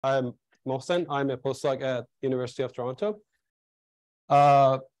I'm Mohsen. I'm a postdoc at University of Toronto.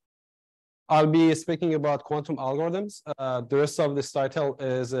 I'll be speaking about quantum algorithms. The rest of this title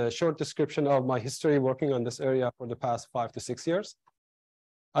is a short description of my history working on this area for the past 5 to 6 years.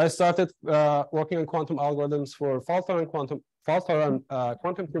 I started working on quantum algorithms for fault-tolerant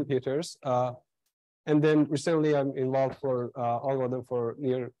quantum computers, and then recently I'm involved for algorithm for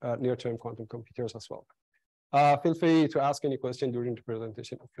near-term quantum computers as well. Feel free to ask any question during the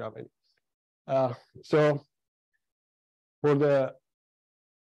presentation if you have any. So for the,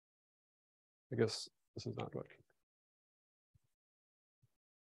 I guess this is not working.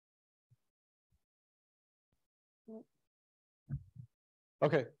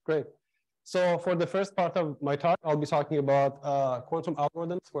 Okay, great. So for the first part of my talk, I'll be talking about quantum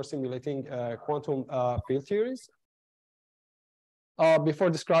algorithms for simulating quantum field theories. Before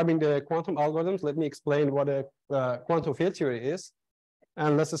describing the quantum algorithms, let me explain what a quantum field theory is.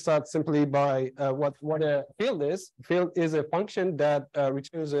 And let's start simply by what a field is. Field is a function that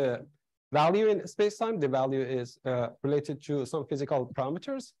returns a value in space-time. The value is related to some physical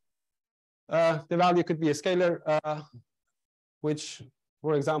parameters. The value could be a scalar, which,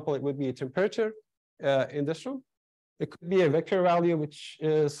 for example, it would be a temperature in this room. It could be a vector value, which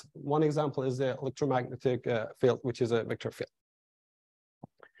is, one example is the electromagnetic field, which is a vector field.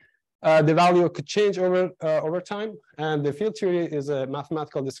 The value could change over time, and the field theory is a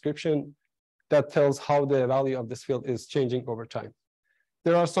mathematical description that tells how the value of this field is changing over time.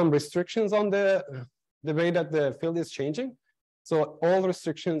 There are some restrictions on the way that the field is changing. So all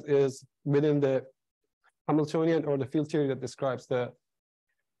restrictions is within the Hamiltonian or the field theory that describes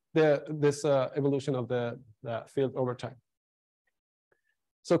this evolution of the field over time.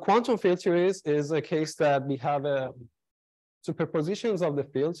 So quantum field theories is a case that we have superpositions of the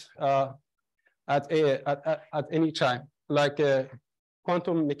fields at any time, like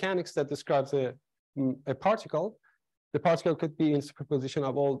quantum mechanics that describes a particle. The particle could be in superposition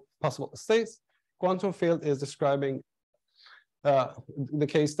of all possible states. Quantum field is describing the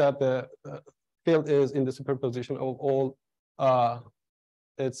case that the field is in the superposition of all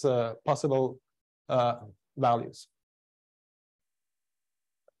its possible values.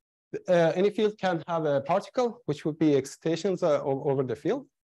 Any field can have a particle, which would be excitations over the field.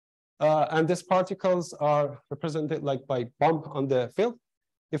 And these particles are represented like by bump on the field.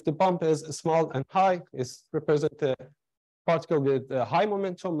 If the bump is small and high, it's represent a particle with a high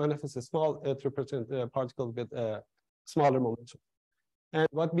momentum, and if it's small, it represents a particle with a smaller momentum. And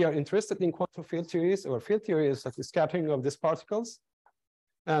what we are interested in quantum field theories or field theory is like the scattering of these particles,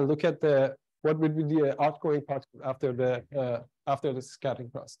 and look at what would be the outgoing particle after the scattering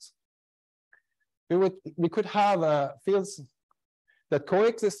process. We could have fields that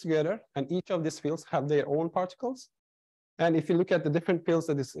coexist together, and each of these fields have their own particles. And if you look at the different fields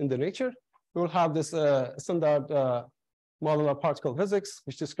that is in the nature, we will have this standard model of particle physics,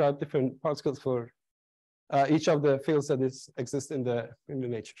 which describes different particles for each of the fields that exist in the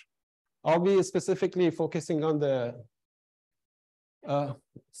nature. I'll be specifically focusing on the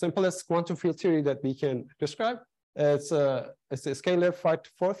simplest quantum field theory that we can describe. It's a scalar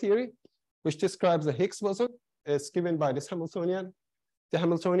 5-4 theory, which describes the Higgs boson. It's given by this Hamiltonian. The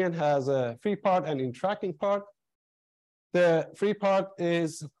Hamiltonian has a free part and interacting part. The free part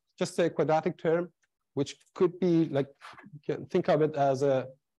is just a quadratic term, which could be like, you can think of it as a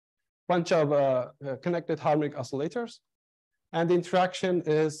bunch of connected harmonic oscillators. And the interaction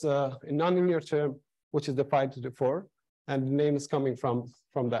is a nonlinear term, which is the 5^4, and the name is coming from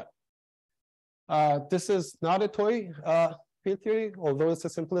that. This is not a toy field theory, although it's the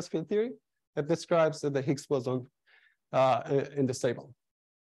simplest field theory. It describes the Higgs boson in this table.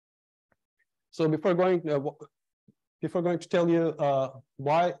 So before going to tell you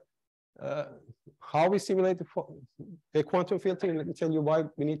how we simulate a quantum field theory, let me tell you why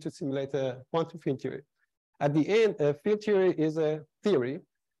we need to simulate a quantum field theory. At the end, a field theory is a theory,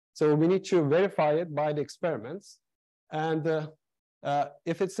 so we need to verify it by the experiments. And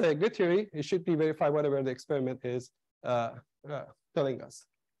if it's a good theory, it should be verified whatever the experiment is telling us.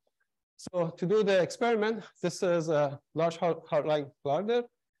 So to do the experiment, this is a large hadron collider.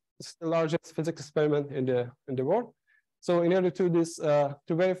 It's the largest physics experiment in the world. So in order to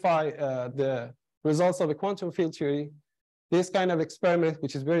to verify the results of a quantum field theory, this kind of experiment,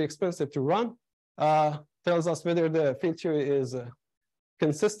 which is very expensive to run, tells us whether the field theory is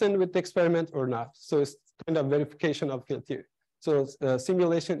consistent with the experiment or not. So it's kind of verification of field theory. So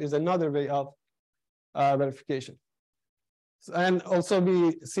simulation is another way of verification. And also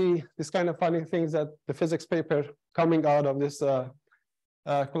we see this kind of funny things that the physics paper coming out of this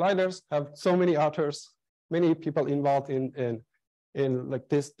colliders have so many authors, many people involved in in like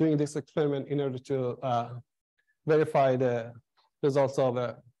this, doing this experiment in order to verify the results of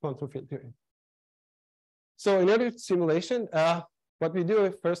a quantum field theory. So in order to simulation, what we do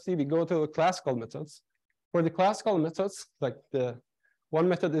is firstly, we go to classical methods. For the classical methods, like the one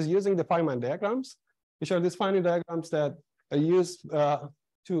method is using the Feynman diagrams, which are these Feynman diagrams that are used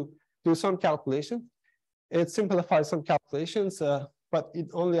to do some calculation. It simplifies some calculations, but it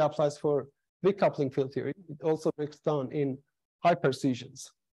only applies for big coupling field theory. It also breaks down in high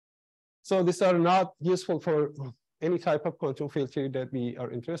precisions. So these are not useful for any type of quantum field theory that we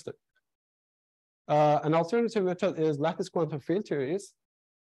are interested. An alternative method is lattice quantum field theories.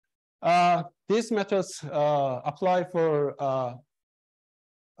 These methods apply for,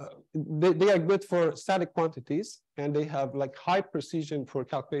 they are good for static quantities, and they have like high precision for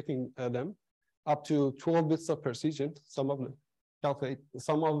calculating them, up to 12 bits of precision. Some of them calculate,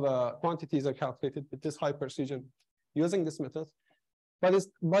 some of the quantities are calculated with this high precision using this method.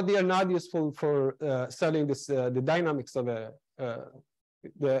 But they are not useful for studying this, the dynamics of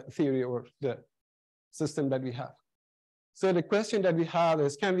the theory or the system that we have. So the question that we have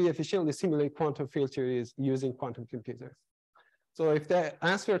is, can we efficiently simulate quantum field theories using quantum computers? So if the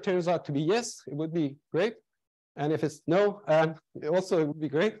answer turns out to be yes, it would be great. And if it's no, also it would be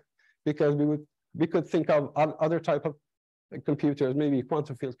great, because we could think of other type of computers, maybe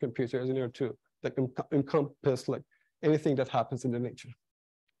quantum field computers, in order to like encompass like anything that happens in the nature.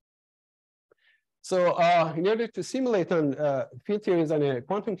 So in order to simulate on field theories on a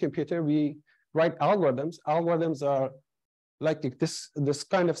quantum computer, we write algorithms. Algorithms are like this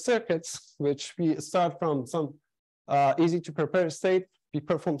kind of circuits, which we start from some easy to prepare state. We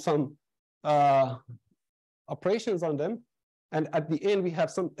perform some operations on them. And at the end, we have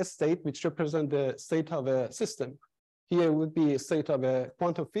some state which represent the state of a system. Here would be a state of a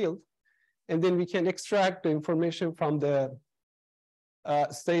quantum field. And then we can extract the information from the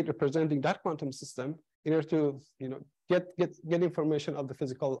state representing that quantum system in order to get information of the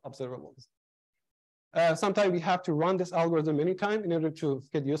physical observables. Sometimes we have to run this algorithm many times in order to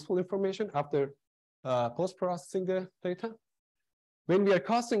get useful information after post-processing the data. When we are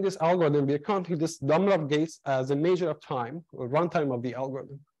casting this algorithm, we are counting this number of gates as a measure of time or runtime of the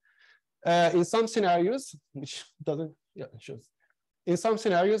algorithm. In some scenarios, which doesn't, yeah, it shows. In some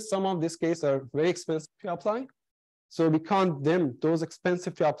scenarios, some of these gates are very expensive to apply. So we count them, those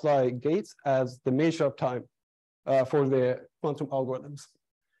expensive to apply gates, as the measure of time for the quantum algorithms.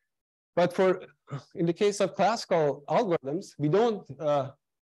 But in the case of classical algorithms, we don't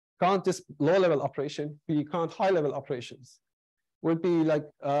count this low-level operation. We count high-level operations. Would be like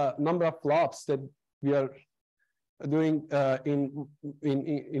number of flops that we are doing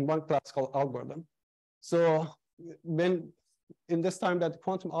in one classical algorithm. So when in this time that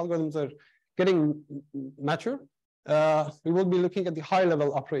quantum algorithms are getting mature, we will be looking at the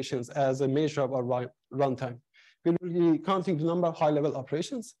high-level operations as a measure of our runtime. We will be counting the number of high-level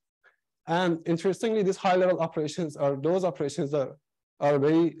operations. And interestingly, these high-level operations are those operations that are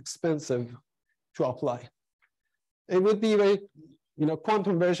very expensive to apply. It would be a very,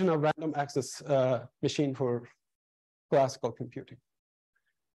 quantum version of random access machine for classical computing.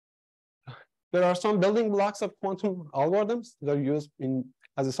 There are some building blocks of quantum algorithms that are used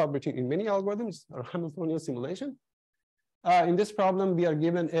as a subroutine in many algorithms, or Hamiltonian simulation. In this problem, we are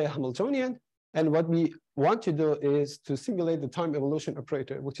given a Hamiltonian, and what we want to do is to simulate the time evolution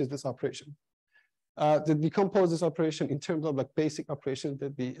operator, which is this operation. To decompose this operation in terms of like basic operations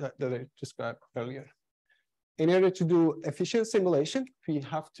that I described earlier. In order to do efficient simulation, we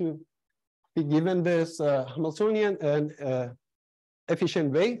have to be given this Hamiltonian and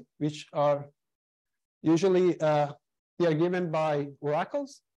efficient way, which are usually they are given by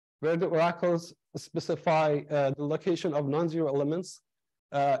oracles, where the oracles specify the location of non-zero elements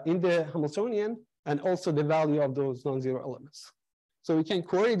in the Hamiltonian, and also the value of those non-zero elements. So we can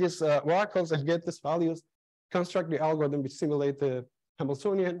query these oracles and get these values, construct the algorithm which simulate the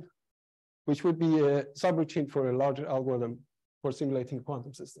Hamiltonian, which would be a subroutine for a larger algorithm for simulating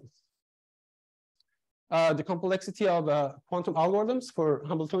quantum systems. The complexity of quantum algorithms for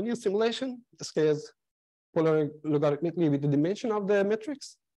Hamiltonian simulation scales polar logarithmically with the dimension of the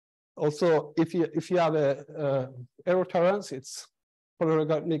matrix. Also, if you have a error tolerance, it's polar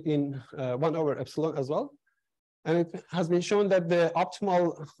logarithmic in 1/epsilon as well. And it has been shown that the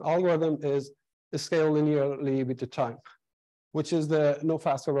optimal algorithm is scaled linearly with the time, which is the no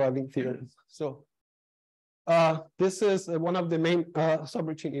fast arriving theorem. So this is one of the main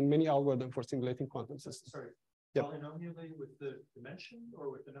subroutine in many algorithms for simulating quantum systems. Sorry, yep. Polynomially with the dimension,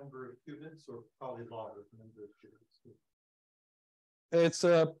 or with the number of qubits, or polylog with the number of qubits? It's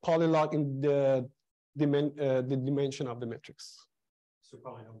a polylog in the dimension of the matrix. So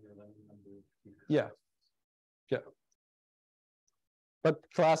polynomial and the number of qubits. Yeah. Yeah. But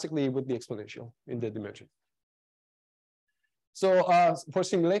classically, it would be exponential in the dimension. So for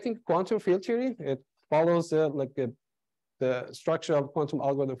simulating quantum field theory, it follows like the structure of quantum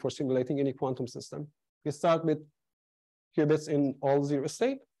algorithm for simulating any quantum system. We start with qubits in all zero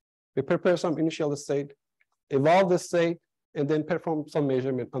state. We prepare some initial state, evolve the state, and then perform some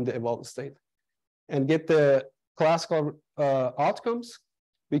measurement on the evolved state and get the classical outcomes.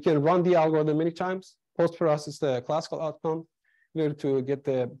 We can run the algorithm many times, post-process the classical outcome in order to get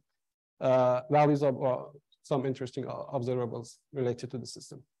the values of some interesting observables related to the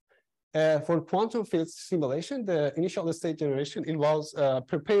system. For quantum field simulation, the initial state generation involves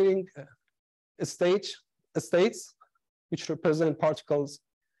preparing states which represent particles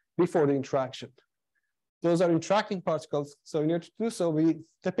before the interaction. Those are interacting particles. So in order to do so, we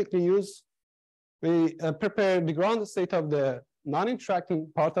typically prepare the ground state of the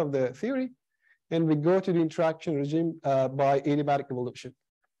non-interacting part of the theory, and we go to the interaction regime by adiabatic evolution.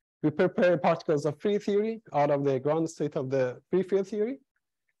 We prepare particles of free theory out of the ground state of the free field theory,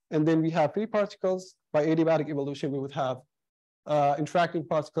 and then we have free particles. By adiabatic evolution, we would have interacting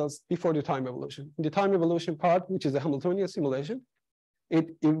particles before the time evolution. In the time evolution part, which is a Hamiltonian simulation,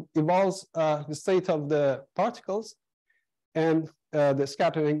 it evolves the state of the particles, and the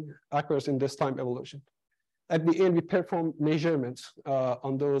scattering occurs in this time evolution. At the end, we perform measurements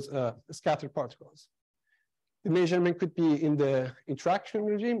on those scattered particles. The measurement could be in the interaction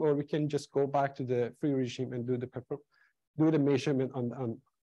regime, or we can just go back to the free regime and do the measurement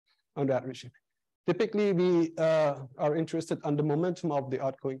on that regime. Typically, we are interested on the momentum of the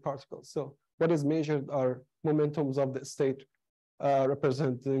outgoing particles. So what is measured are momentums of the state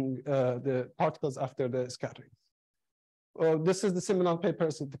representing the particles after the scattering. This is the seminal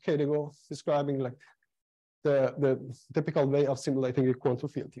papers of the Kedigo describing like the typical way of simulating a quantum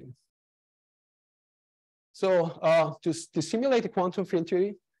field theory. So to simulate a quantum field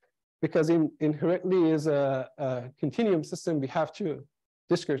theory, because inherently is a continuum system, we have to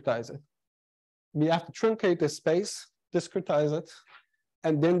discretize it. We have to truncate the space, discretize it,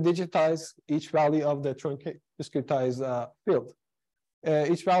 and then digitize each value of the discretized field.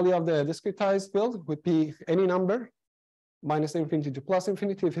 Each value of the discretized field would be any number, minus infinity to plus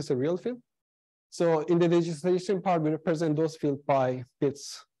infinity if it's a real field. So in the digitization part, we represent those fields by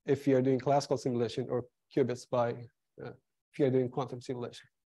bits if you're doing classical simulation, or qubits by if you're doing quantum simulation.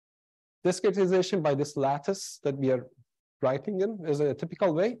 Discretization by this lattice that we are writing in is a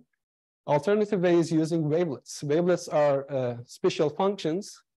typical way. Alternative way is using wavelets. Wavelets are special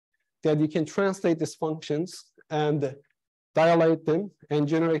functions that you can translate these functions and dilate them and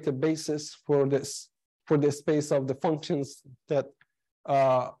generate a basis for this, for the space of the functions that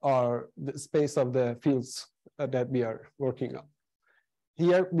are the space of the fields that we are working on.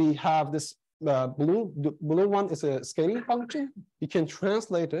 Here we have this blue. The blue one is a scaling function. You can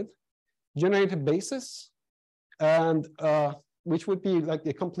translate it, generate a basis, and which would be like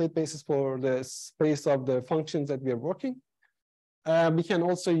a complete basis for the space of the functions that we are working. We can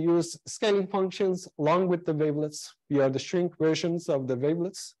also use scaling functions along with the wavelets. We are the shrink versions of the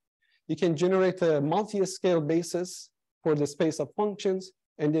wavelets. You can generate a multi-scale basis for the space of functions,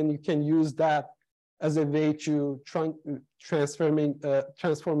 and then you can use that as a way to transforming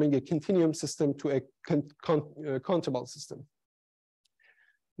a continuum system to a countable system.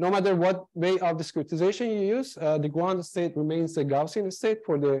 No matter what way of discretization you use, the ground state remains the Gaussian state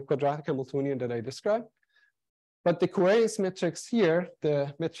for the quadratic Hamiltonian that I described. But the covariance matrix here,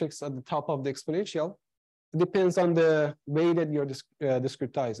 the matrix at the top of the exponential, depends on the way that you're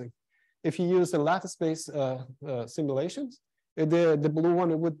discretizing. If you use the lattice-based simulations, the blue one,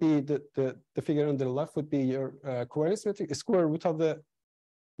 it would be the figure on the left would be your covariance matrix, square root of the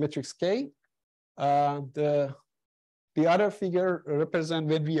matrix K. The other figure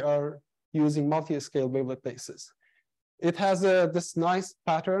represents when we are using multi-scale wavelet basis. It has this nice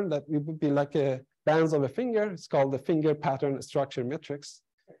pattern that would be like a bands of a finger. It's called the finger pattern structure matrix.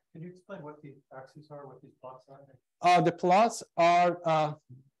 Can you explain what the axes are, what these plots are? The plots are,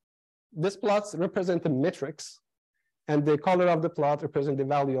 these plots represent the matrix, and the color of the plot represents the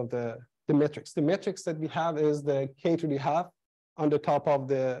value of the matrix. The matrix that we have is the k to the half on the top of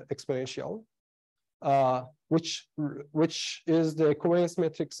the exponential, which is the covariance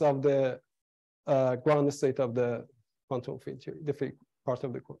matrix of the ground state of the quantum field theory, the free part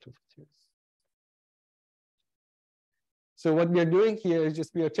of the quantum field theory. So what we are doing here is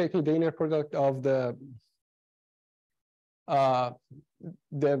just we are taking the inner product of the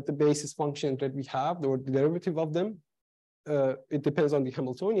basis function that we have, or the derivative of them. It depends on the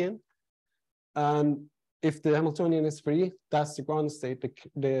Hamiltonian. And if the Hamiltonian is free, that's the ground state.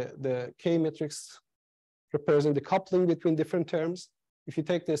 The K matrix represents the coupling between different terms. If you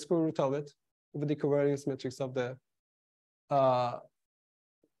take the square root of it, with the covariance matrix of the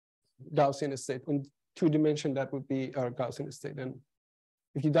Gaussian state, in 2 dimension, that would be our Gaussian state. And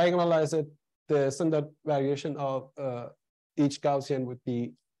if you diagonalize it, the standard variation of each Gaussian would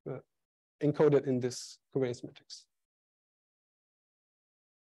be encoded in this covariance matrix.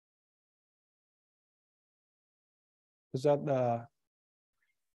 Is that the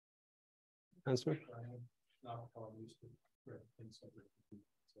answer?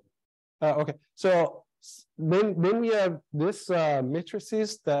 Okay, so then we have this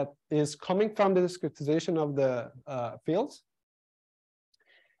matrices that is coming from the discretization of the fields.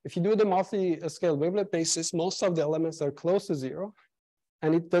 If you do the multi-scale wavelet basis, most of the elements are close to 0,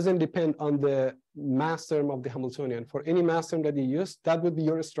 and it doesn't depend on the mass term of the Hamiltonian. For any mass term that you use, that would be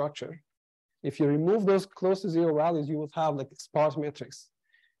your structure. If you remove those close to 0 values, you will have like a sparse matrix.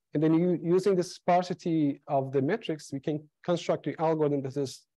 And then using the sparsity of the matrix, we can construct an algorithm that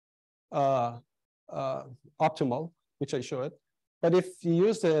is optimal, which I showed. But if you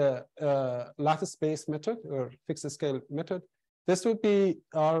use the lattice space method or fixed scale method, this would be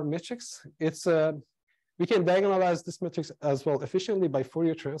our matrix. It's we can diagonalize this matrix as well efficiently by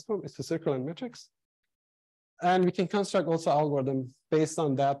Fourier transform. It's a circular matrix. And we can construct also algorithm based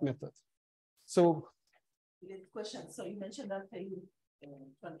on that method. So question. So you mentioned that you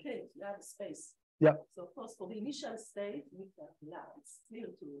truncate, you have a space. Yeah. So of course, for the initial state, we can it's clear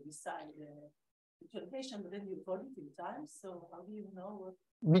to decide the truncation, but then you evolve it in time. So how do you know what?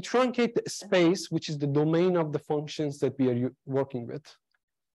 We truncate the space, which is the domain of the functions that we are working with.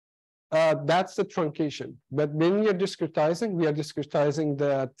 That's the truncation. But when we are discretizing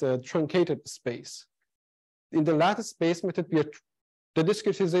that truncated space. In the lattice space method, the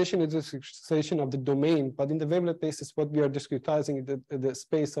discretization is the discretization of the domain, but in the wavelet basis, what we are discretizing is the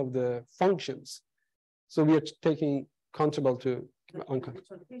space of the functions. So we are taking countable to uncountable.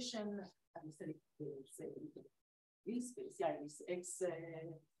 The truncation, say, space, yeah, it's X,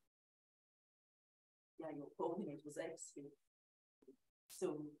 yeah, your coordinate was X. So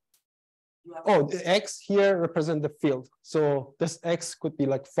you have the X here represent the field. So this X could be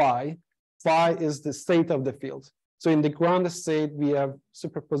like phi. Phi is the state of the field. So in the ground state, we have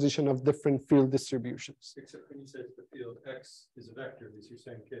superposition of different field distributions. Except when you say the field X is a vector, as you're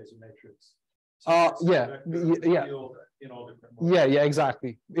saying K is a matrix. So yeah. In all different modes. Yeah,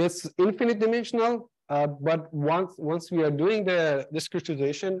 exactly. It's infinite dimensional, but once we are doing the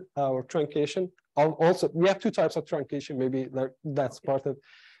discretization or truncation, also we have 2 types of truncation. Maybe that's part of.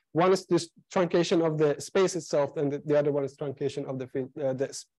 One is this truncation of the space itself, and the other one is truncation of the field,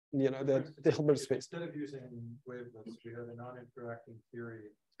 the Hilbert space. Instead of using wavelets, we have a non-interacting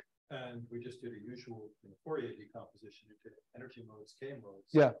theory, and we just did a usual Fourier decomposition into energy modes, K modes.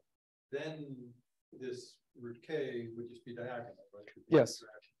 Yeah. Then this root K would just be diagonal, right? Yes.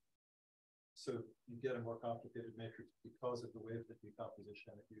 So you get a more complicated matrix because of the wavelet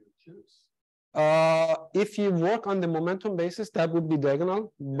decomposition that you choose. If you work on the momentum basis, that would be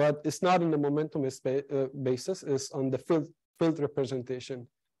diagonal, but it's not in the momentum basis, it's on the field representation.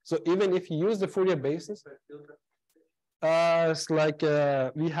 So even if you use the Fourier basis, it's like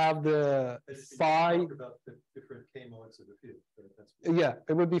we have the phi. About the different K modes of the field. Yeah,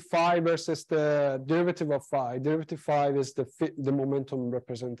 it would be phi versus the derivative of phi. Derivative phi is the momentum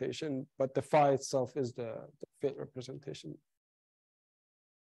representation, but the phi itself is the field representation.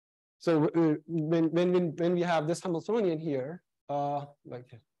 So when we have this Hamiltonian here, I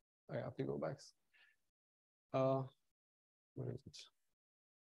have to go back. Where is it?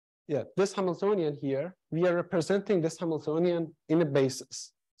 Yeah, this Hamiltonian here, we are representing this Hamiltonian in a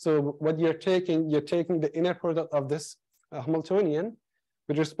basis. So what you're taking the inner product of this Hamiltonian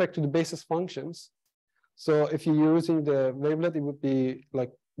with respect to the basis functions. So if you're using the wavelet, it would be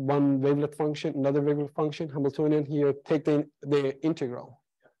like one wavelet function, another wavelet function, Hamiltonian here, take the integral.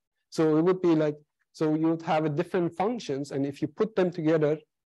 So it would be like, so you would have a different functions, and if you put them together,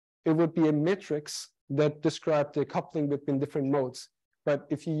 it would be a matrix that describes the coupling between different modes. But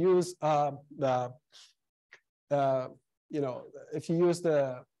if you use if you use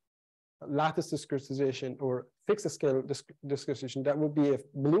the lattice discretization or fixed scale discretization, that would be a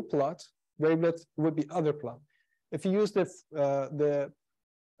blue plot. Wavelet would be other plot. If you use the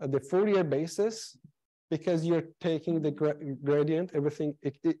Fourier basis, because you're taking the gradient, everything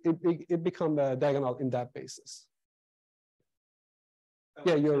it becomes diagonal in that basis.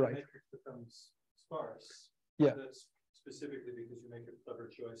 Yeah, you're right. The matrix becomes sparse. Yeah. That's specifically because you make a clever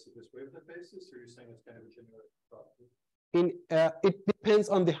choice of this wavelet basis, or you're saying it's kind of a generic property? It depends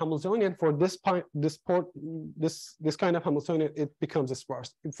on the Hamiltonian. For this kind of Hamiltonian, it becomes a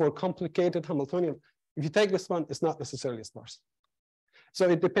sparse. For complicated Hamiltonian, if you take this one, it's not necessarily sparse. So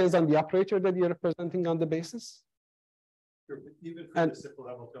it depends on the operator that you're representing on the basis. Sure, but even for the simple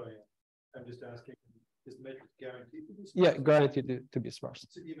Hamiltonian, I'm just asking, is the matrix guaranteed to be sparse? Yeah, guaranteed to be sparse.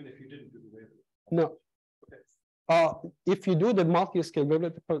 So even if you didn't do the wavelet? No. Okay. If you do the multi-scale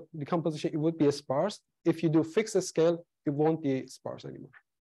wavelet decomposition, it would be a sparse. If you do fixed scale, it won't be sparse anymore.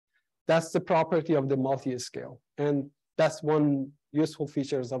 That's the property of the multi-scale. And that's one useful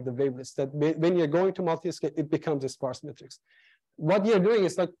features of the wavelets, that when you're going to multi-scale, it becomes a sparse matrix. What you're doing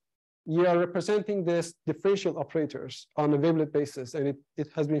is like, you are representing this differential operators on a wavelet basis. And it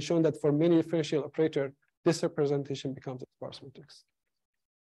has been shown that for many differential operator, this representation becomes a sparse matrix.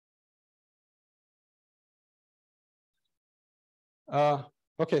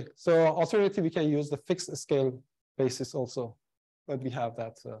 Okay, so alternatively, we can use the fixed scale basis also, but we have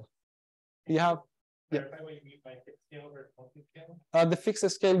that. We have. Yeah. What you mean by fixed scale or multi-scale? The fixed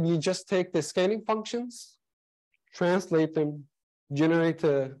scale, you just take the scaling functions, translate them, generate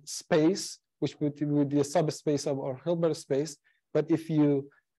a space, which would be a subspace of our Hilbert space. But if you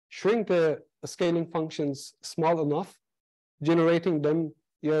shrink the scaling functions small enough, generating them,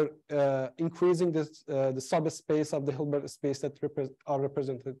 you're increasing this, the subspace of the Hilbert space that are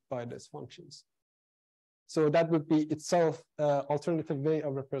represented by these functions. So that would be itself alternative way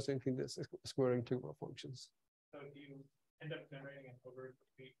of representing this square integral functions. So do you end up generating an over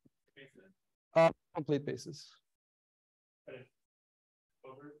complete basis? Complete basis. But it's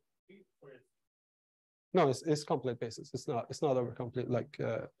over complete, or it's... No, it's complete basis. It's not over complete like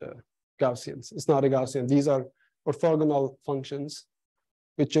Gaussians. It's not a Gaussian. These are orthogonal functions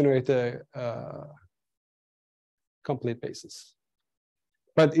which generate a complete basis.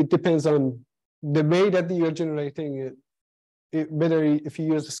 But it depends on the way that you're generating it, whether if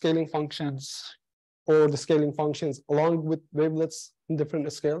you use the scaling functions or the scaling functions along with wavelets in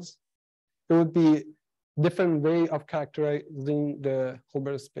different scales. It would be different way of characterizing the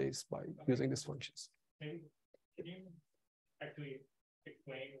Hilbert space by using these functions. Maybe, can you actually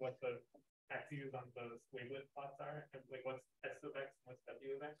explain what the axes on those wavelet plots are, and like what's S of X and what's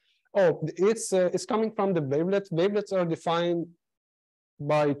W of X? Oh, it's coming from the wavelets. Wavelets are defined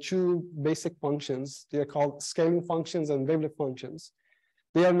by two basic functions. They are called scaling functions and wavelet functions.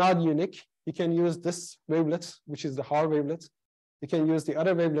 They are not unique. You can use this wavelet, which is the Haar wavelet. You can use the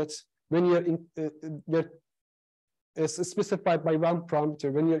other wavelets when it's specified by one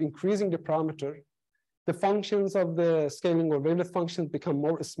parameter. When you're increasing the parameter, the functions of the scaling or wavelet functions become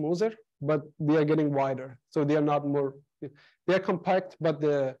more smoother, but they are getting wider. So they are not more, they are compact, but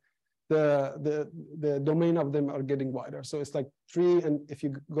the domain of them are getting wider. So it's like 3, and if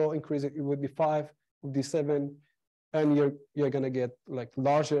you go increase it, it would be 5, it would be 7, and you're gonna get like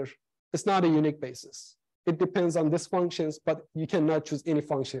larger. It's not a unique basis. It depends on these functions, but you cannot choose any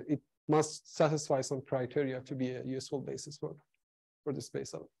function. It must satisfy some criteria to be a useful basis for the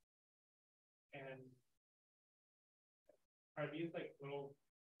space of. And are these like little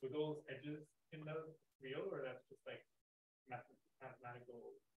wiggle edges in the real, or that's just like mathematical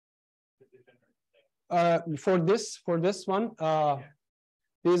decision or something? For this one,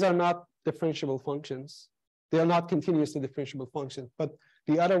 these are not differentiable functions. They are not continuously differentiable functions, but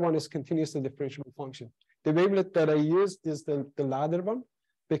the other one is continuously differentiable function. The wavelet that I used is the latter one,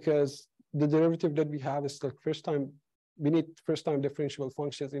 because the derivative that we have is the we need first time differentiable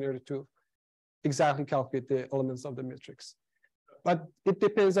functions in order to exactly calculate the elements of the matrix. But it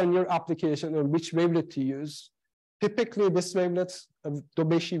depends on your application and which wavelet to use. Typically, this wavelet,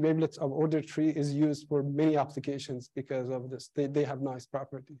 Dobeschi wavelets of order 3 is used for many applications because of this. They have nice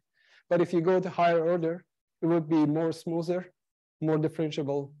property. But if you go to higher order, it would be more smoother, more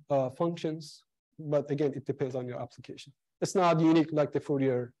differentiable functions. But again, it depends on your application. It's not unique like the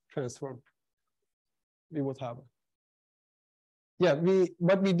Fourier transform. We would have it. Yeah,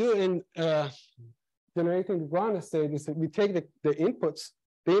 what we do in generating the ground state is that we take the inputs.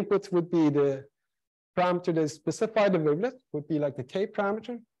 The inputs would be the parameter that specified the wavelet, would be like the K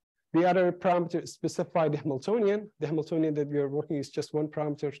parameter. The other parameter specify the Hamiltonian. The Hamiltonian that we are working is just one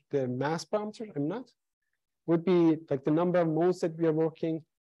parameter, the mass parameter, M naught, would be like the number of modes that we are working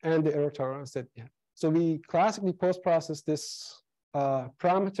and the error tolerance that we have. So we classically post-process this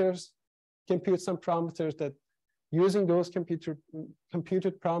parameters, compute some parameters that using those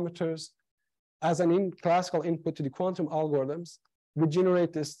computed parameters as an classical input to the quantum algorithms, we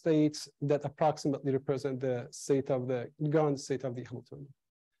generate the states that approximately represent the state of the ground state of the Hamiltonian.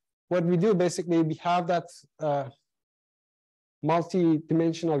 What we do basically, we have that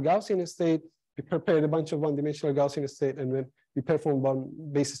multi-dimensional Gaussian state we prepared a bunch of one-dimensional Gaussian state, and then we performed one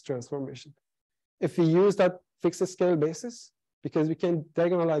basis transformation. If we use that fixed scale basis, because we can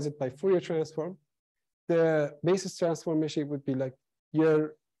diagonalize it by Fourier transform, the basis transformation would be like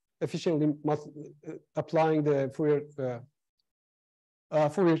you're efficiently applying the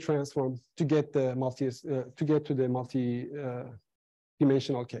Fourier transform to get the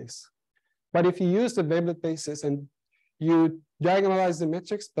multi-dimensional case. But if you use the wavelet basis and you diagonalize the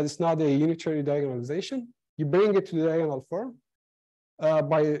matrix, but it's not a unitary diagonalization, you bring it to the diagonal form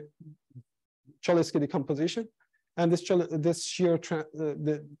by Cholesky decomposition, and this shear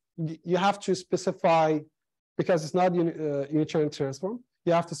you have to specify, because it's not unitary transform,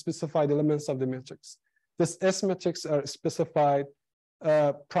 you have to specify the elements of the matrix. This S matrix are specified,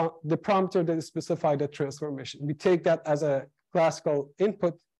 the parameter that is specified at transformation. We take that as a classical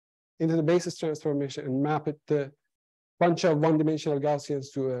input into the basis transformation and map it to bunch of one-dimensional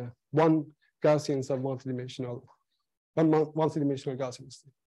Gaussians to one Gaussians of multidimensional Gaussians.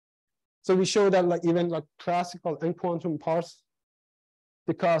 So we show that like even like classical and quantum parts,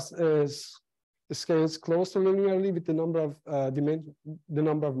 the cost is scales close to linearly with the number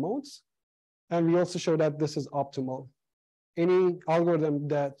of modes, and we also show that this is optimal. Any algorithm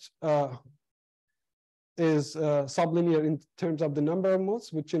that is sublinear in terms of the number of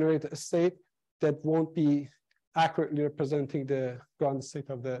modes would generate a state that won't be accurately representing the ground state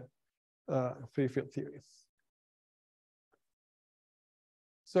of the free field theory.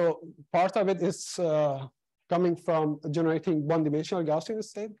 So part of it is coming from generating one-dimensional Gaussian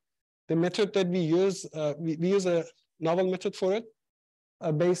state. The method that we use a novel method for it,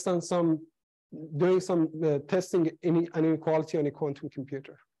 based on doing some testing an inequality on a quantum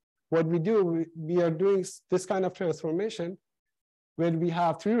computer. What we do, we are doing this kind of transformation where we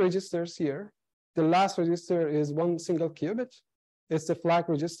have 3 registers here. The last register is one single qubit. It's the flag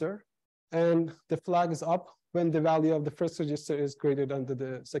register, and the flag is up when the value of the first register is greater than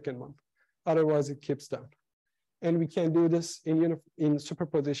the second one. Otherwise, it keeps down. And we can do this in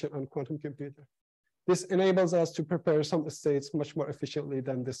superposition on quantum computer. This enables us to prepare some states much more efficiently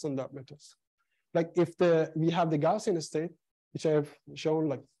than the standard methods. Like if we have the Gaussian state, which I have shown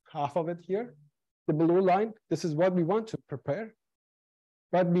like half of it here, the blue line, this is what we want to prepare.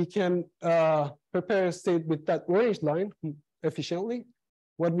 But we can prepare a state with that orange line efficiently.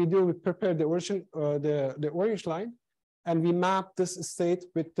 What we do, we prepare the orange line, and we map this state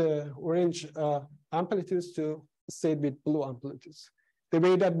with the orange amplitudes to state with blue amplitudes. The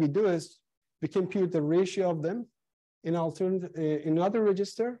way that we do is we compute the ratio of them in another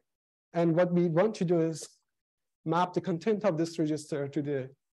register, and what we want to do is map the content of this register to the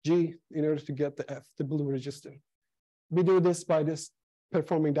G in order to get the F, the blue register. We do this by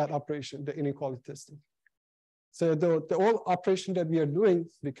performing that operation, the inequality testing. So the whole operation that we are doing,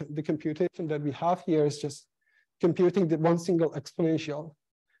 the computation that we have here is just computing the one single exponential,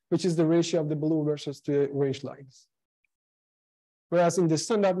 which is the ratio of the blue versus the orange lines. Whereas in the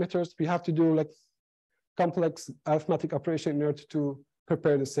standard methods, we have to do like complex arithmetic operation in order to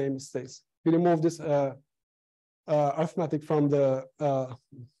prepare the same states. We remove this arithmetic from the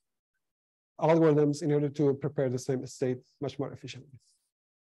algorithms in order to prepare the same state much more efficiently.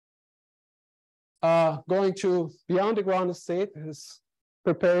 Going to beyond the ground state is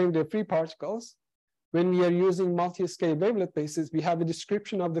preparing the free particles. When we are using multi-scale wavelet basis, we have a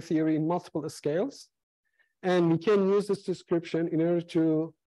description of the theory in multiple scales. And we can use this description in order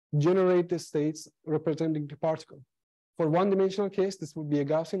to generate the states representing the particle. For one-dimensional case, this would be a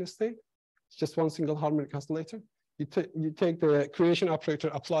Gaussian state. It's just one single harmonic oscillator. You take the creation operator,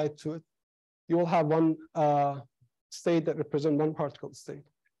 apply it to it. You will have one state that represents one particle state.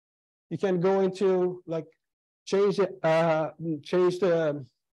 You can go into like change the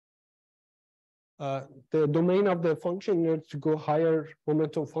domain of the function in order to go higher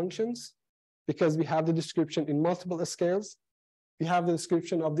momentum functions, because we have the description in multiple scales. We have the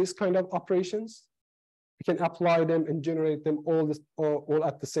description of this kind of operations. We can apply them and generate them all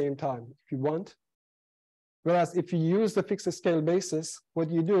at the same time if you want. Whereas if you use the fixed scale basis, what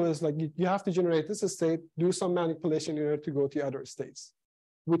you do is like you have to generate this state, do some manipulation in order to go to other states,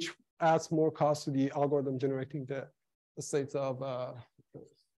 which adds more cost to the algorithm generating the states of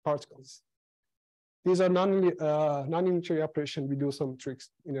particles. These are non-unitary operation. We do some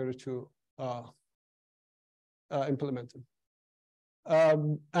tricks in order to implement them.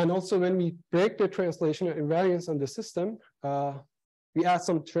 And also when we break the translational invariance on the system, we add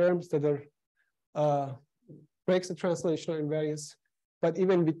some terms that are breaks the translational invariance. But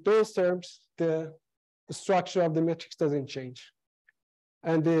even with those terms, the structure of the matrix doesn't change.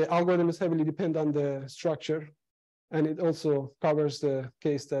 And the algorithm is heavily dependent on the structure And it also covers the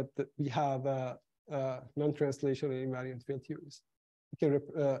case that we have non-translational invariant field theories. We can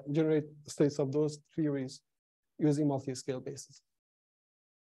generate states of those theories using multi-scale basis.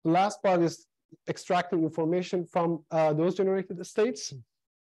 The last part is extracting information from those generated states.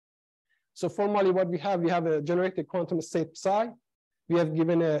 So formally what we have a generated quantum state psi. We have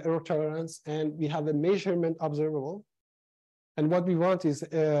given an error tolerance, and we have a measurement observable. And what we want is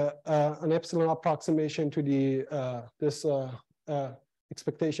an epsilon approximation to the this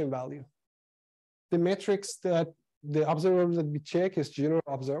expectation value. The metrics that the observable that we check is general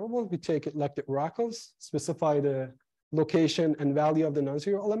observable. We take it like the oracles, specify the location and value of the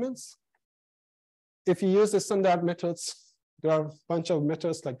non-zero elements. If you use the standard methods, there are a bunch of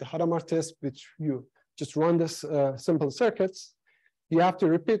methods like the Hadamard test, which you just run this simple circuits. You have to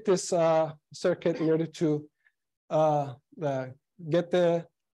repeat this circuit in order to get the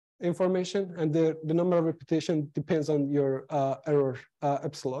information, and the number of repetition depends on your error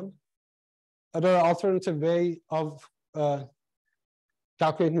epsilon. Other alternative way of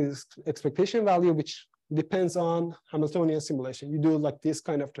calculating this expectation value, which depends on Hamiltonian simulation. You do like this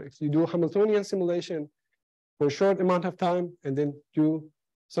kind of tricks. You do Hamiltonian simulation for a short amount of time, and then do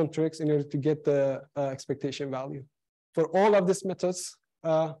some tricks in order to get the expectation value. For all of these methods,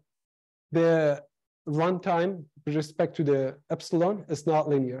 the runtime with respect to the epsilon is not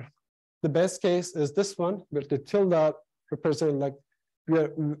linear. The best case is this one, where the tilde represent like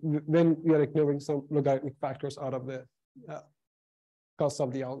when we are ignoring some logarithmic factors out of the cost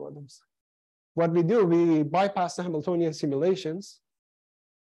of the algorithms. What we do, we bypass the Hamiltonian simulations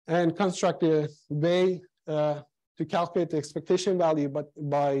and construct a way to calculate the expectation value, but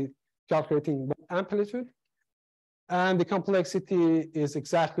by calculating amplitude. And the complexity is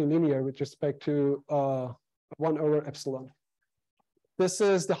exactly linear with respect to 1 over epsilon. This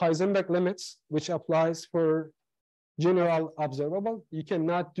is the Heisenberg limits, which applies for general observable. You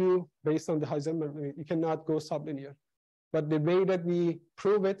cannot do based on the Heisenberg limit, you cannot go sublinear. But the way that we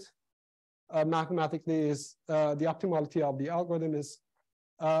prove it mathematically is the optimality of the algorithm is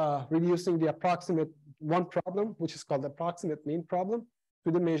reducing the approximate one problem, which is called the approximate mean problem,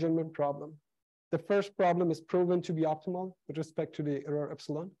 to the measurement problem. The first problem is proven to be optimal with respect to the error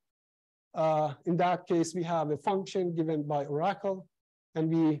epsilon. In that case, we have a function given by oracle, and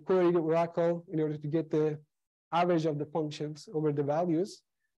we query the oracle in order to get the average of the functions over the values.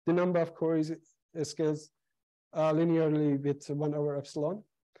 The number of queries scales linearly with 1 over epsilon,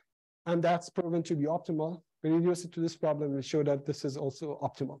 and that's proven to be optimal. When you reduce it to this problem, we show that this is also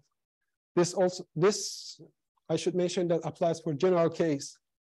optimal. This I should mention that applies for general case.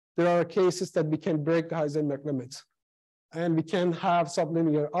 There are cases that we can break the Heisenberg limits, and we can have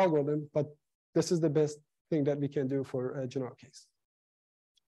sublinear algorithm, but this is the best thing that we can do for a general case.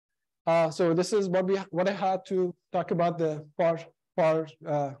 So this is what I had to talk about the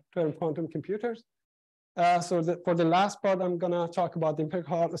term quantum computers. So for the last part, I'm gonna talk about the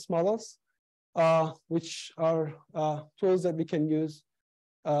empirical hardness models, which are tools that we can use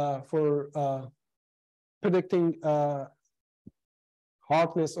for predicting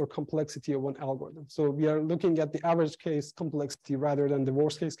hardness or complexity of one algorithm. So we are looking at the average case complexity rather than the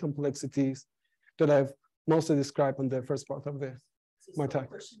worst case complexities that I've mostly described in the first part of my talk.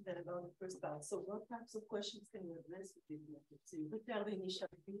 Question then about the first part. So what types of questions can you address with the method? So you prepare the initial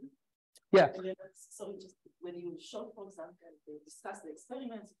field. Yeah. So just when you show, for example, they discuss the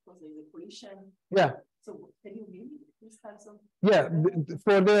experiments, of course there's a collision. Yeah. So can you read these types of? Yeah,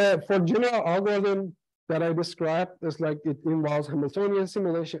 for general algorithm that I described, it's like it involves Hamiltonian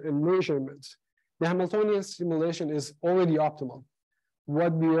simulation and measurements. The Hamiltonian simulation is already optimal.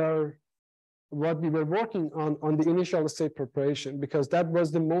 What we were working on the initial state preparation, because that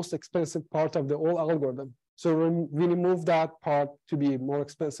was the most expensive part of the whole algorithm. So we removed that part to be more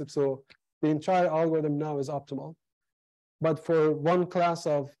expensive. So the entire algorithm now is optimal. But for one class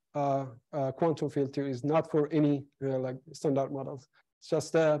of quantum field theories, not for any like standard models. It's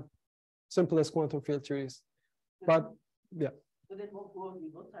just the simplest quantum field theories. But yeah. But then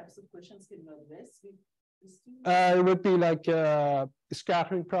what types of questions can you address with this tool? It would be like a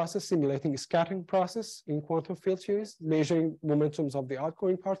scattering process, simulating a scattering process in quantum field theories, measuring momentums of the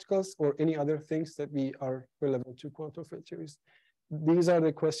outgoing particles, or any other things that we are relevant to quantum field theories. These are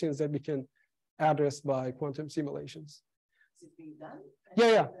the questions that we can address by quantum simulations. Is it being done?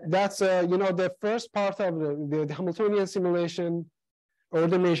 Yeah. That's the first part of the Hamiltonian simulation or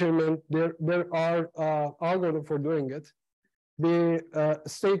the measurement. There are algorithms for doing it. The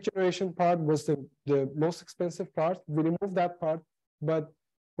state generation part was the most expensive part. We removed that part, but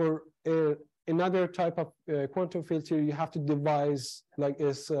for another type of quantum field theory, you have to devise like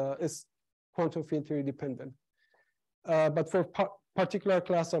is quantum field theory dependent. But for particular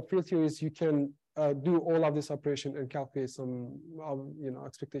class of field theories, you can do all of this operation and calculate some,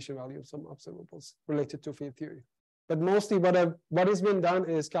 expectation value, some observables related to field theory. But mostly what has been done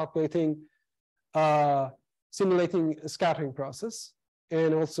is calculating, simulating a scattering process,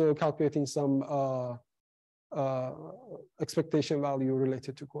 and also calculating some expectation value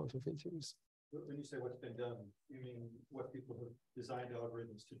related to quantum field theories. When you say what's been done, you mean what people have designed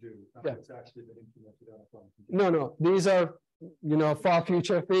algorithms to do, not Yeah. what's actually been implemented on a quantum computer. No, these are, far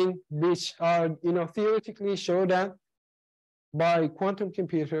future things, which are, theoretically show that by quantum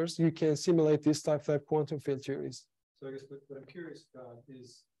computers, you can simulate this type of quantum field theories. So I guess what I'm curious about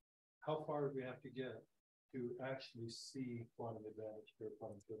is how far do we have to get to actually see quantum advantage for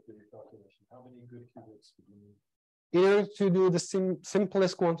quantum field theory calculation? How many good qubits would you need? In order to do the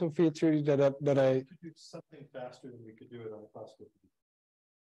simplest quantum field theory that I We could do something faster than we could do it on a classical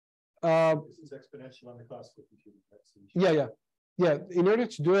computer. This is exponential on the classical computer. That's the issue. Yeah. In order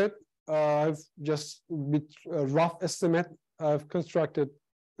to do it, I've just with a rough estimate, I've constructed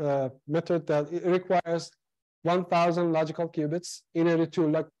a method that it requires 1,000 logical qubits in order to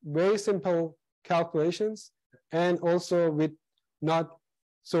like very simple calculations, and also with not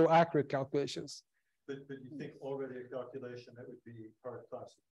so accurate calculations. But you think already a calculation that would be hard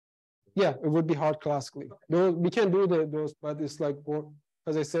classical? Yeah, it would be hard classically. Those, we can do those, but it's like more,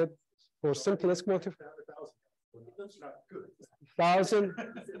 as I said, for simplest quantum. 1,000.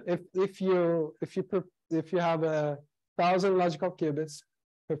 If you have 1,000 logical qubits,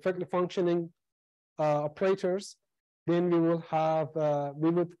 perfectly functioning operators, then we will have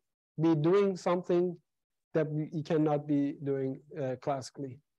we would be doing something that we cannot be doing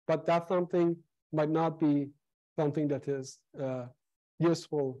classically. But that something might not be something that is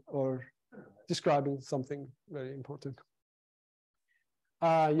useful or describing something very important.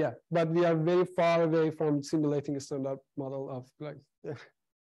 Yeah, but we are very far away from simulating a standard model of like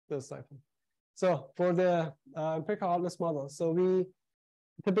this type. So for the empirical hardness model, so we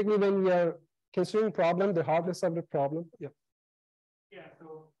typically when we are considering problem, the hardness of the problem. Yeah. Yeah.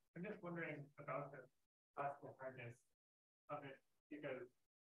 So I'm just wondering about the classical hardness of it, because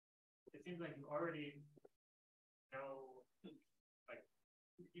it seems like you already know, like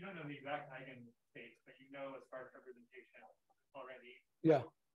you don't know the exact eigenstates, but you know as far as representation already. Yeah.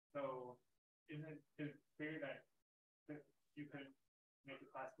 So is it clear that you could make a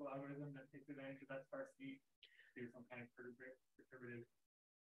classical algorithm that takes advantage of that sparsity, do some kind of perturbative?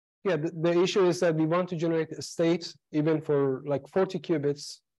 Yeah, the issue is that we want to generate a state even for like 40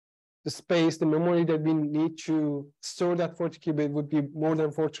 qubits. The space, the memory that we need to store that 40 qubit would be more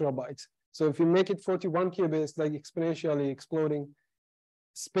than 4 terabytes. So if you make it 41 qubits, like exponentially exploding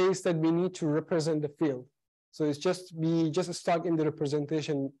space that we need to represent the field. So it's just we just stuck in the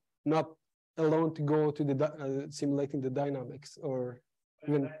representation, not alone to go to the simulating the dynamics or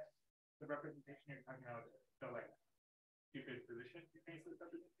even. The representation you're talking about, so like qubit position basis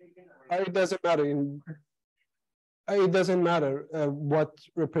representation? It doesn't matter. It doesn't matter what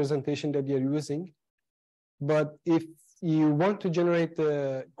representation that you're using, but if you want to generate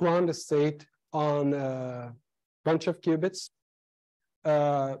the ground state on a bunch of qubits,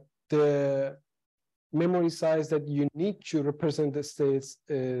 the memory size that you need to represent the states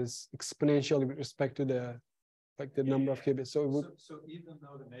is exponential with respect to the number of qubits. So even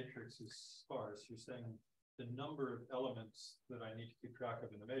though the matrix is sparse, you're saying the number of elements that I need to keep track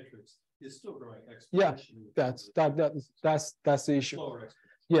of in the matrix is still growing exponentially. Yeah, that's the issue.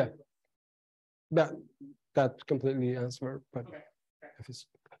 Yeah, that completely answered. But okay. if it's,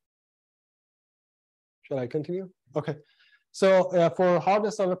 shall I continue? Okay. So for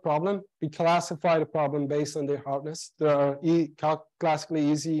hardness of a problem, we classify the problem based on their hardness. There are classically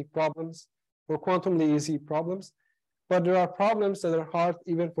easy problems or quantumly easy problems, but there are problems that are hard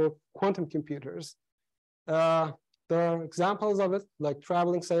even for quantum computers. There are examples of it, like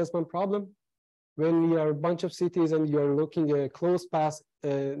traveling salesman problem. When you are a bunch of cities and you're looking at a close path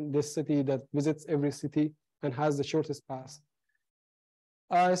in this city that visits every city and has the shortest path.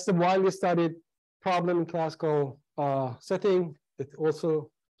 It's a widely studied problem in classical setting. It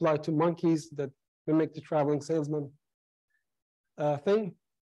also applied to monkeys that mimic the traveling salesman thing.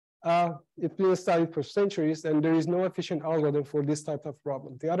 It's been studied for centuries, and there is no efficient algorithm for this type of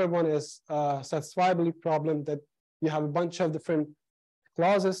problem. The other one is satisfiability problem, that you have a bunch of different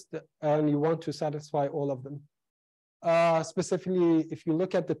clauses and you want to satisfy all of them. Specifically, if you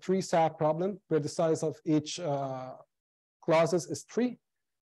look at the 3-SAT problem, where the size of each clauses is 3,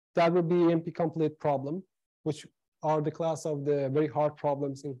 that would be NP-complete problem, which are the class of the very hard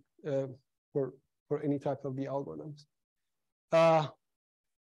problems in, for any type of the algorithms.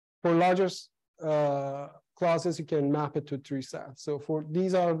 For larger clauses, you can map it to 3 sets. So for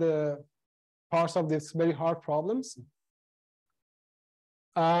these are the parts of this very hard problems.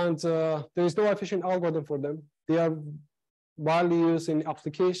 And there is no efficient algorithm for them. They are widely used in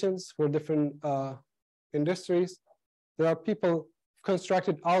applications for different industries. There are people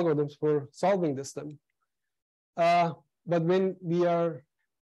constructed algorithms for solving this thing. But when we are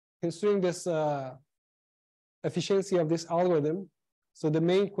considering this efficiency of this algorithm, so the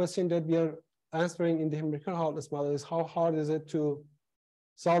main question that we are answering in the empirical hardness model is how hard is it to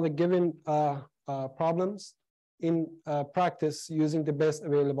solve a given problems in practice using the best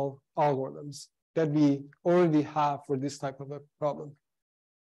available algorithms that we already have for this type of a problem.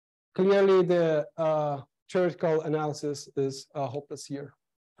 Clearly, the theoretical analysis is hopeless here.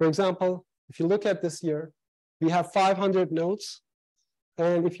 For example, if you look at this here, we have 500 nodes.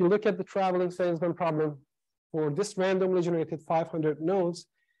 And if you look at the traveling salesman problem for this randomly generated 500 nodes,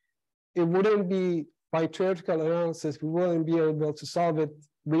 it wouldn't be, by theoretical analysis, we wouldn't be able to solve it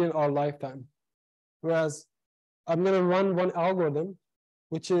within our lifetime. Whereas I'm going to run one algorithm,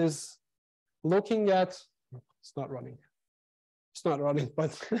 which is looking at, it's not running,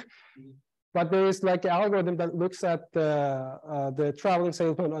 but there is like an algorithm that looks at the traveling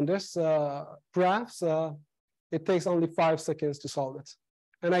salesman on this graphs. It takes only 5 seconds to solve it.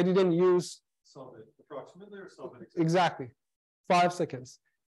 And I didn't use. Solve it approximately or solve it exactly 5 seconds.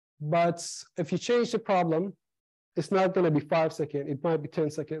 But if you change the problem, it's not going to be 5 seconds. It might be 10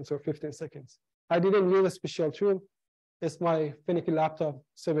 seconds or 15 seconds. I didn't use a special tool. It's my finicky laptop,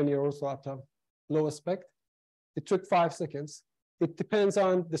 7-year-old laptop, lowest spec. It took 5 seconds. It depends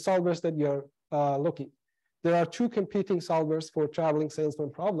on the solvers that you're looking. There are 2 competing solvers for traveling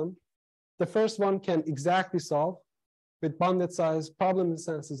salesman problem. The first one can exactly solve with bounded size problem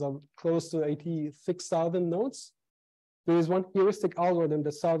instances of close to 86,000 nodes. There is one heuristic algorithm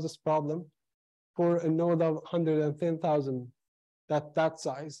that solves this problem for a node of 110,000, that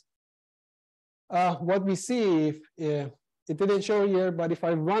size. What we see, if it didn't show here, but if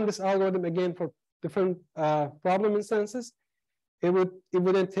I run this algorithm again for different problem instances, it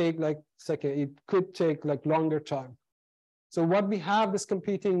wouldn't take like second. It could take like longer time. So what we have this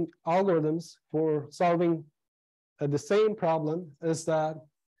competing algorithms for solving the same problem is that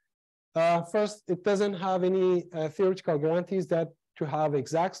first, it doesn't have any theoretical guarantees that to have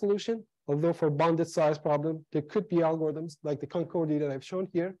exact solution. Although for bounded size problem, there could be algorithms like the Concordia that I've shown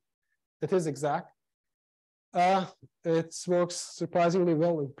here that is exact. It works surprisingly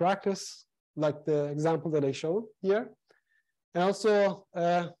well in practice, like the example that I showed here. And also,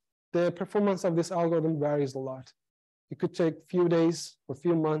 the performance of this algorithm varies a lot. It could take a few days or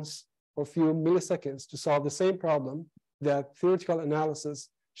few months or few milliseconds to solve the same problem that theoretical analysis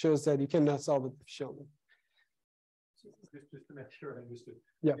shows that you cannot solve it efficiently. Just to make sure I understood.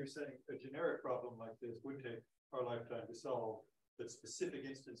 Yeah. You're saying a generic problem like this would take our lifetime to solve, but specific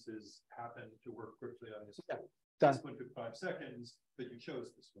instances happen to work quickly on this. Yeah. This one took 5 seconds, but you chose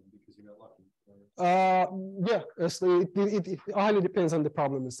this one because you got lucky. Yeah, so it highly depends on the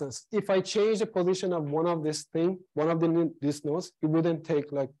problem instance. If I change the position of one of these nodes, it wouldn't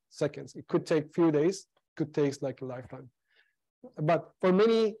take like seconds. It could take few days, could take like a lifetime. But for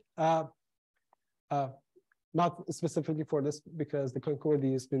many, not specifically for this, because the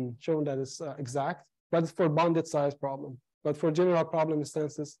Concordia has been shown that it's exact, but it's for bounded size problem. But for general problem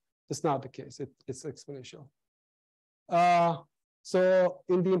instances, it's not the case. It's exponential. So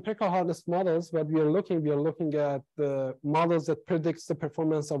in the empirical hardness models, what we are looking at the models that predicts the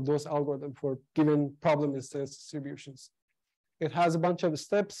performance of those algorithms for given problem instance distributions. It has a bunch of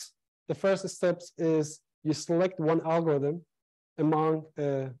steps. The first step is you select one algorithm among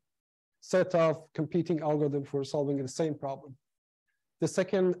a set of competing algorithms for solving the same problem. The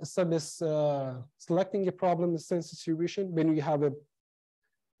second step is selecting a problem instance distribution. When you have a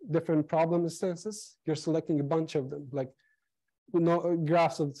different problem instances, you're selecting a bunch of them, like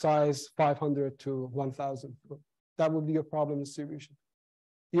graphs of size 500 to 1,000. That would be your problem distribution.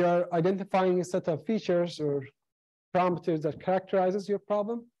 You're identifying a set of features or parameters that characterizes your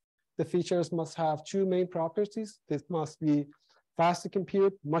problem. The features must have 2 main properties. This must be fast to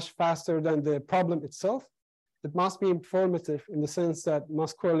compute, much faster than the problem itself. It must be informative in the sense that it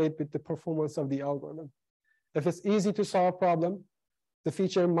must correlate with the performance of the algorithm. If it's easy to solve problem, the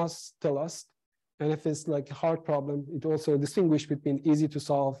feature must tell us. And if it's like a hard problem, it also distinguishes between easy to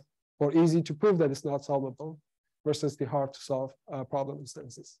solve or easy to prove that it's not solvable versus the hard to solve problem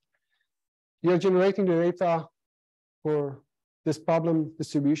instances. You're generating the data for this problem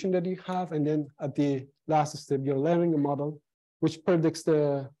distribution that you have. And then at the last step, you're learning a model which predicts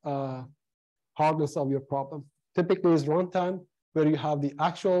the hardness of your problem. Typically, it's runtime. where you have the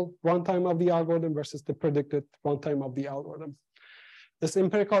actual runtime of the algorithm versus the predicted runtime of the algorithm. It's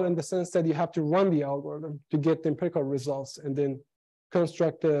empirical in the sense that you have to run the algorithm to get the empirical results and then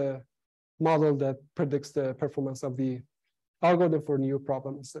construct a model that predicts the performance of the algorithm for new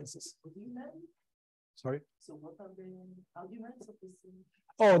problem instances. Sorry? So what are the arguments of this?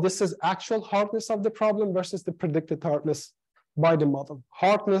 Oh, this is actual hardness of the problem versus the predicted hardness by the model.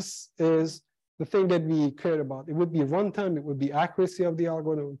 Hardness is the thing that we care about. It would be runtime, it would be accuracy of the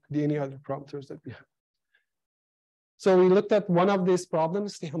algorithm, it could be any other parameters that we have. So we looked at one of these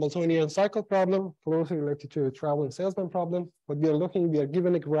problems, the Hamiltonian cycle problem, closely related to a traveling salesman problem. What we are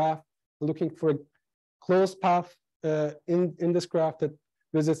given a graph, looking for a closed path in this graph that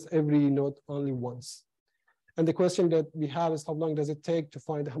visits every node only once. And the question that we have is how long does it take to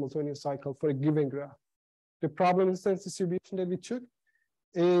find the Hamiltonian cycle for a given graph? The problem instance distribution that we took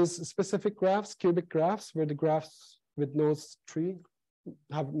is specific graphs, cubic graphs, where the graphs with nodes 3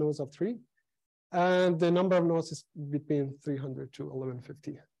 have nodes of 3. And the number of nodes is between 300 to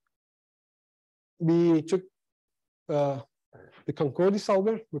 1150. We took the Concordi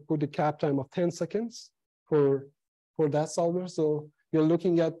solver. We put the cap time of 10 seconds for that solver. So we're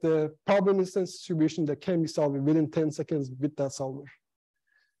looking at the problem instance distribution that can be solved within 10 seconds with that solver.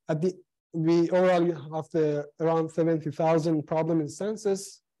 We overall, after around 70,000 problem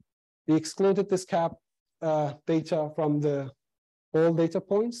instances, we excluded this cap data from the all data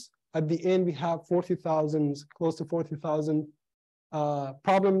points. At the end, we have 40,000, close to 40,000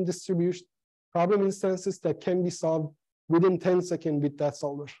 problem instances that can be solved within 10 seconds with that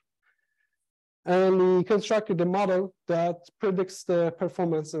solver. And we constructed a model that predicts the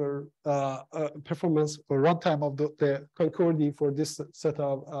performance or runtime of the Concordi for this set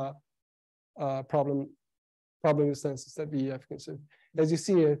of problem instances that we have considered. As you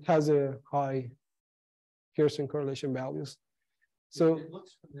see, it has a high Pearson correlation values. So it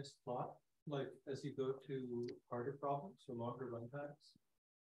looks from this plot like as you go to harder problems or longer runtimes,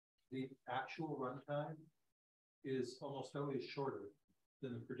 the actual runtime is almost always shorter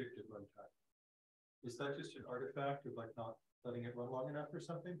than the predicted runtime. Is that just an artifact of like not letting it run long enough or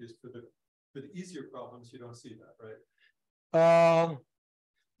something? Just for the easier problems, you don't see that, right?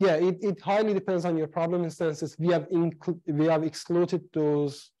 Yeah, it highly depends on your problem instances. We have excluded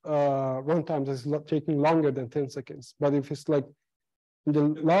those runtimes as taking longer than 10 seconds. But if it's like the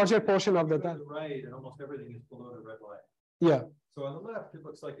larger portion of the data, right, and almost everything is below the red line. Yeah. So on the left, it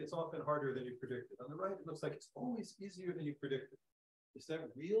looks like it's often harder than you predicted. On the right, it looks like it's always easier than you predicted. Is that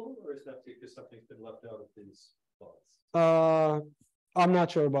real, or is that because something's been left out of these plots? I'm not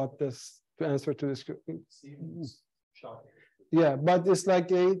sure about this to answer to this. Seems shocking. Yeah, but it's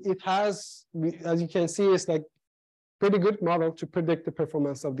like it has, as you can see, it's like pretty good model to predict the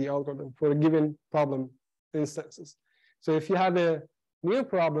performance of the algorithm for a given problem instances. So if you have a new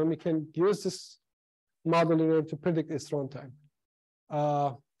problem, you can use this model in order to predict its runtime.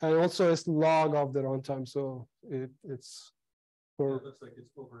 And also it's log of the runtime, so it's for. It looks like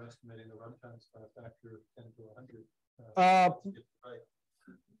it's overestimating the runtimes by a factor of 10 to 100. Right.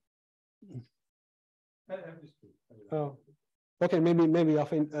 I'm just Oh, okay. Maybe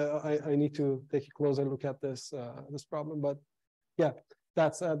I need to take a closer look at this this problem, but yeah,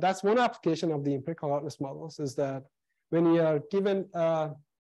 that's one application of the empirical hardness models is that when you are given a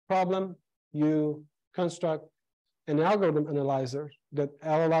problem, you construct an algorithm analyzer that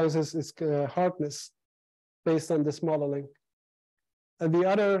analyzes its hardness based on this modeling. And the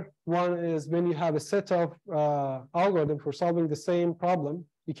other one is when you have a set of algorithms for solving the same problem,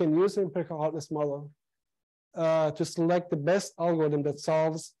 you can use the empirical hardness model to select the best algorithm that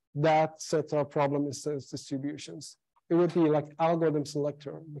solves that set of problem instance distributions. It would be like algorithm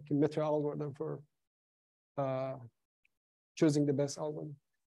selector, like a meta algorithm for choosing the best algorithm.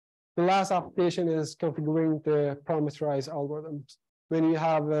 The last application is configuring the parameterized algorithms. When you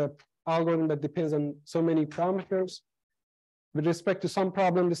have an algorithm that depends on so many parameters, with respect to some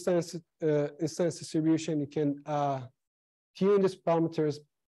problem instance distribution, you can tune these parameters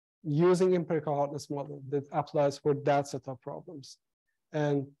using empirical hardness model that applies for that set of problems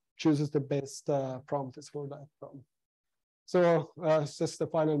and chooses the best parameters for that problem. So it's just the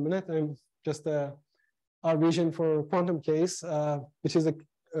final minute and just our vision for quantum case, which is a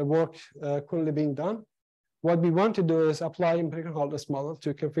work currently being done. What we want to do is apply empirical hardness model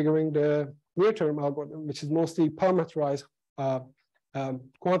to configuring the near-term algorithm, which is mostly parameterized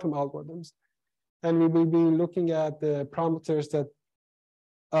quantum algorithms. And we will be looking at the parameters that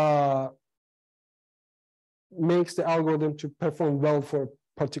makes the algorithm to perform well for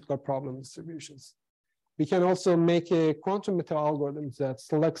particular problem distributions. We can also make a quantum meta algorithm that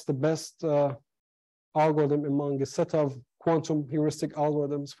selects the best algorithm among a set of quantum heuristic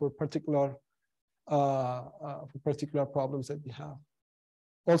algorithms for particular problems that we have.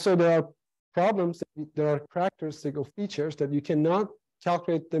 Also, there are problems, there are characteristic of features that you cannot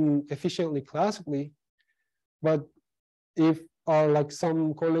calculate them efficiently classically, but if are like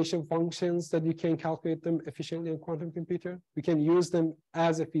some correlation functions that you can calculate them efficiently in quantum computer, we can use them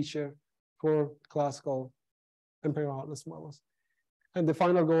as a feature for classical empirical hardness models. And the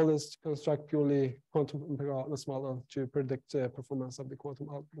final goal is to construct purely quantum empirical hardness model to predict performance of the quantum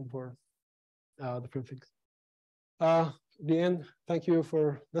algorithm for different things. The end, thank you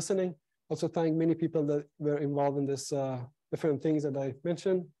for listening. Also thank many people that were involved in this different things that I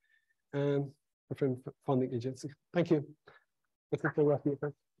mentioned and different funding agencies. Thank you.